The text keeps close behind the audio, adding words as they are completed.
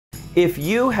If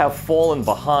you have fallen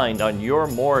behind on your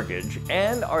mortgage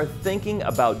and are thinking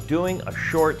about doing a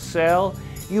short sale,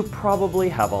 you probably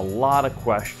have a lot of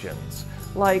questions.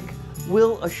 Like,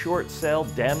 will a short sale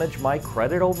damage my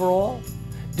credit overall?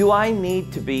 Do I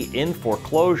need to be in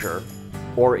foreclosure?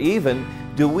 Or even,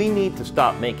 do we need to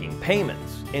stop making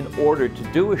payments in order to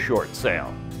do a short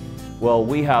sale? Well,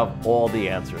 we have all the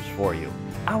answers for you.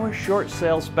 Our short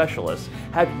sale specialists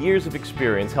have years of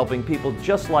experience helping people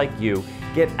just like you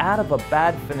get out of a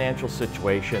bad financial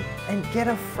situation and get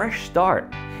a fresh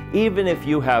start. Even if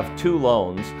you have 2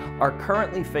 loans, are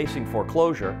currently facing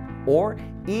foreclosure, or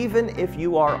even if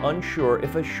you are unsure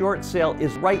if a short sale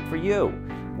is right for you,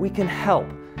 we can help.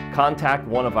 Contact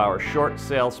one of our short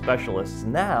sale specialists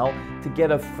now to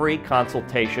get a free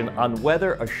consultation on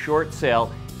whether a short sale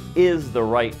is the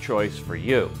right choice for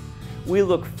you. We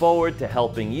look forward to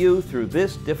helping you through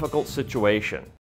this difficult situation.